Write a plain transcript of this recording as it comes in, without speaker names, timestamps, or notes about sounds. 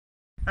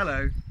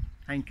Hello,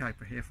 Hayne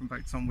Kuiper here from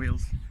Boats on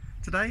Wheels.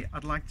 Today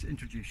I'd like to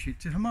introduce you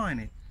to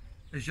Hermione,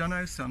 a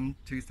Jeanneau Sun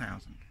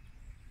 2000.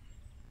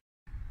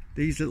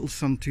 These little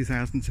Sun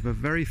 2000s have a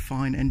very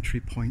fine entry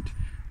point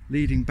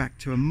leading back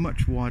to a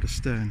much wider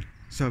stern,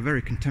 so a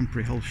very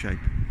contemporary hull shape.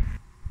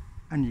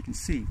 And you can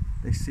see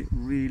they sit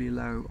really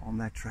low on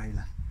their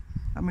trailer.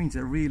 That means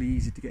they're really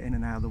easy to get in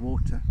and out of the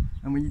water,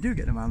 and when you do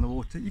get them out of the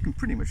water you can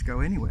pretty much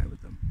go anywhere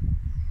with them.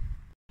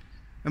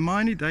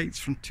 Hermione dates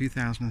from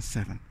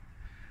 2007.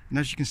 And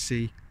as you can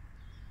see,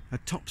 her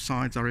top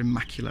sides are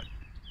immaculate.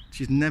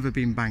 She's never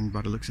been banged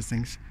by the looks of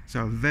things,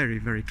 so a very,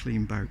 very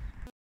clean boat.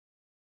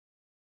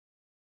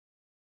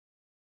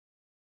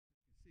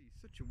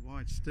 Such a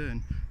wide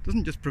stern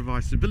doesn't just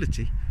provide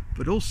stability,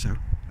 but also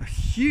a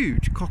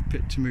huge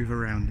cockpit to move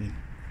around in.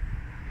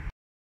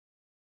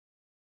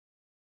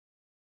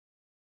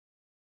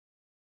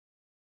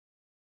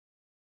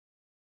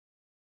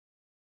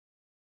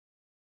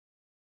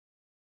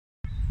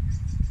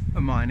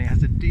 Hermione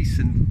has a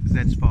decent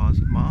Z-spars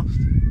mast,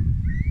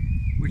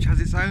 which has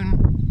its own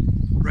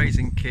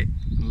raising kit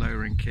and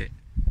lowering kit,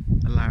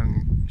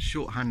 allowing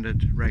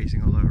short-handed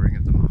raising or lowering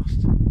of the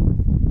mast.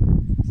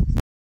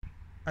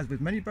 As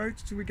with many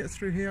boats we get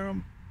through here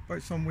on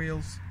Boats on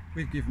Wheels,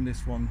 we've given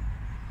this one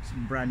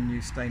some brand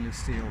new stainless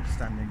steel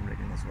standing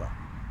rigging as well.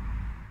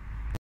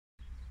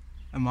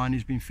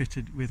 Hermione's been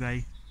fitted with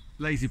a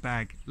lazy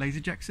bag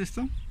laser jack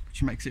system,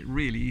 which makes it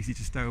really easy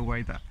to stow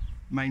away that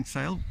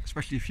mainsail,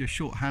 especially if you're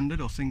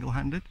short-handed or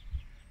single-handed.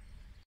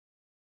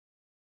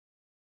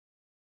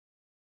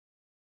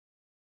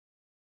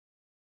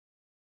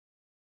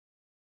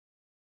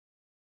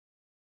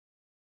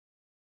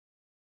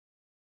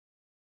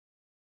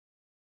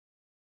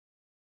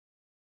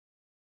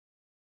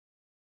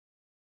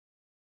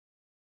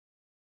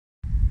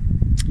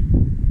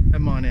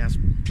 Hermione has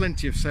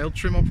plenty of sail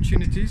trim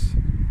opportunities,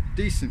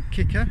 decent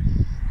kicker,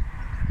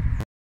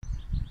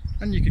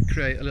 and you could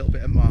create a little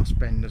bit of mast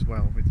bend as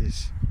well with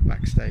this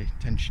backstay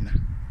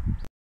tensioner.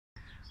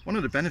 One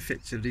of the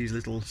benefits of these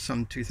little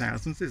Sun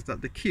 2000s is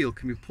that the keel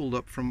can be pulled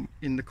up from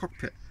in the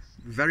cockpit.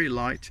 Very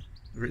light,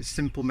 very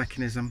simple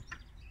mechanism,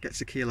 gets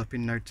the keel up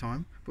in no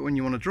time, but when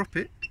you want to drop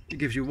it, it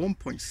gives you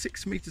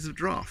 1.6 meters of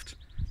draft,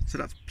 so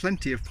that's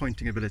plenty of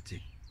pointing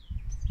ability.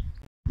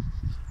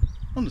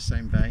 On the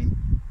same vein,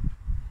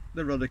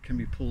 the rudder can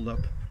be pulled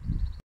up.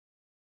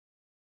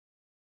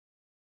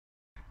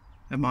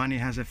 Hermione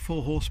has a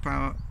 4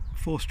 horsepower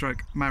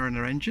 4-stroke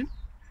Mariner engine,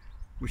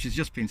 which has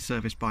just been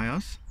serviced by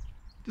us.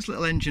 This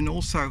little engine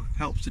also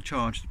helps to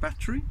charge the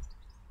battery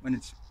when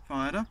it's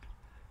fired up,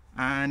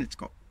 and it's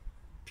got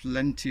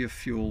plenty of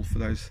fuel for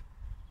those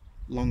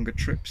longer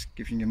trips,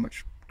 giving you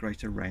much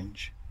greater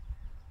range.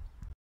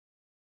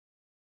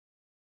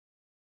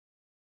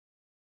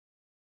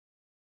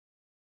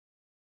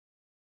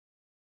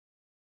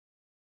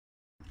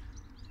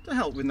 To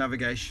help with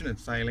navigation and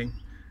sailing,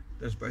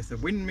 there's both a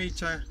wind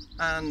meter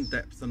and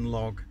depth and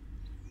log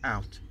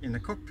out in the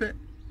cockpit.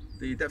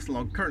 The depth and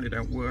log currently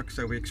don't work,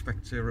 so we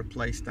expect to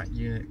replace that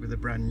unit with a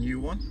brand new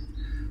one.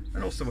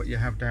 And also what you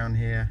have down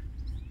here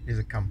is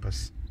a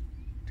compass.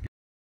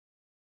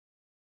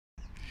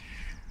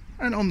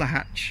 And on the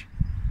hatch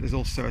there's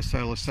also a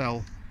solar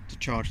cell to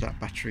charge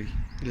that battery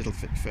a little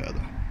bit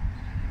further.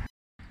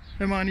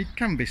 Hermione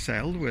can be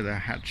sailed with a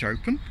hatch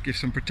open, give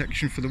some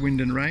protection for the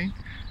wind and rain,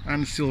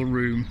 and still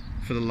room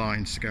for the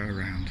lines to go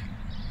around.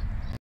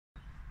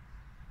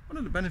 One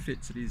of the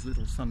benefits of these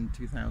little Sun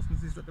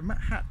 2000s is that the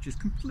hatch is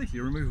completely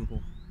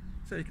removable,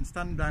 so you can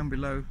stand down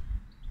below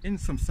in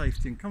some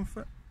safety and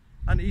comfort,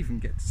 and even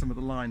get to some of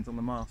the lines on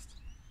the mast.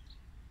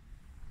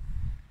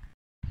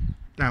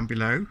 Down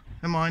below,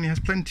 Hermione has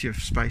plenty of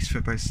space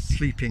for both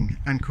sleeping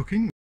and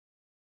cooking.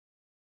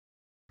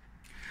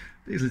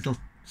 These little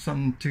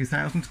Sun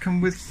 2000s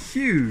come with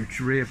huge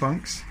rear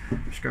bunks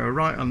which go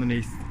right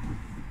underneath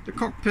the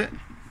cockpit,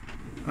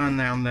 and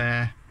down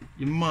there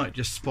you might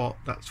just spot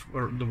that's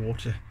where the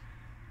water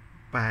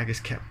bag is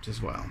kept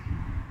as well.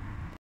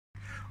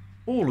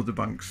 All of the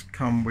bunks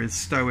come with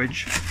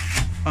stowage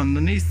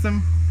underneath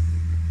them,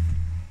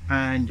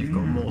 and you've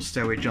got more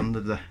stowage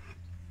under the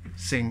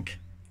sink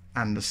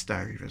and the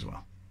stove as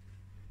well.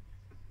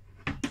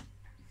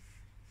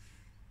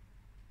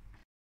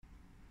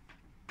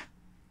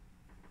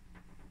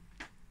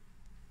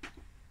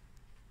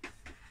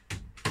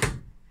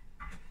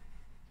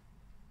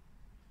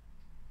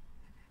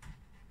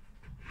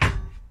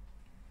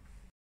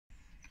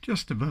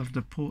 Just above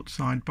the port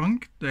side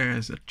bunk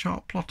there's a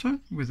chart plotter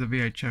with a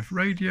VHF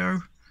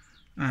radio,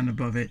 and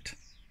above it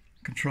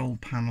control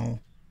panel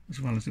as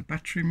well as a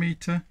battery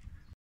meter.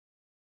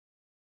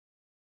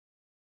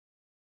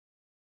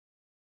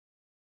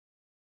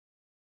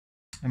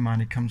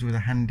 Hermione comes with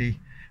a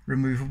handy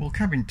removable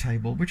cabin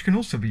table, which can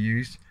also be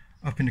used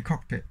up in the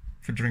cockpit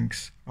for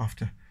drinks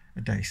after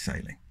a day's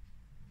sailing.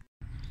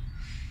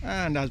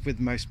 And as with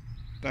most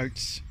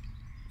boats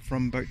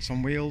from Boats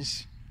on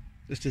Wheels,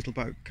 this little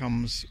boat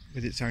comes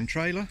with its own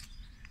trailer.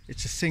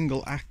 It's a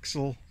single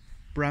axle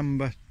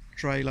Bramba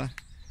trailer.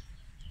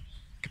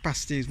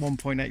 Capacity is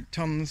 1.8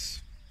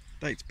 tons,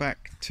 dates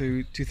back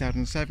to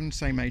 2007,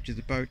 same age as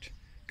the boat.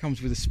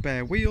 Comes with a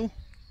spare wheel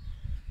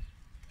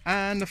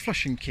and a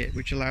flushing kit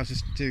which allows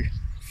us to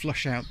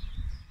flush out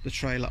the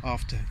trailer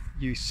after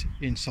use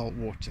in salt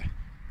water.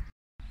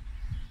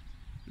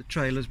 The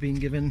trailer's been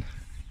given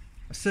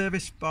a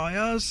service by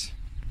us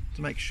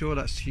to make sure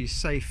that she's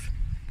safe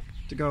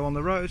to go on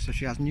the road, so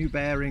she has new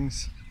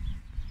bearings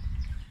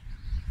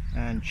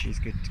and she's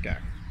good to go.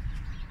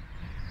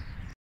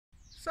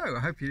 So I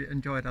hope you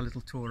enjoyed our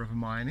little tour of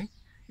Hermione.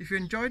 If you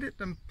enjoyed it,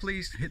 then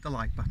please hit the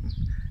like button.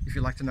 If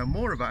you'd like to know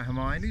more about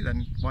Hermione,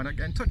 then why not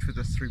get in touch with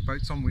us through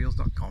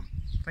boatsonwheels.com.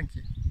 Thank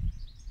you.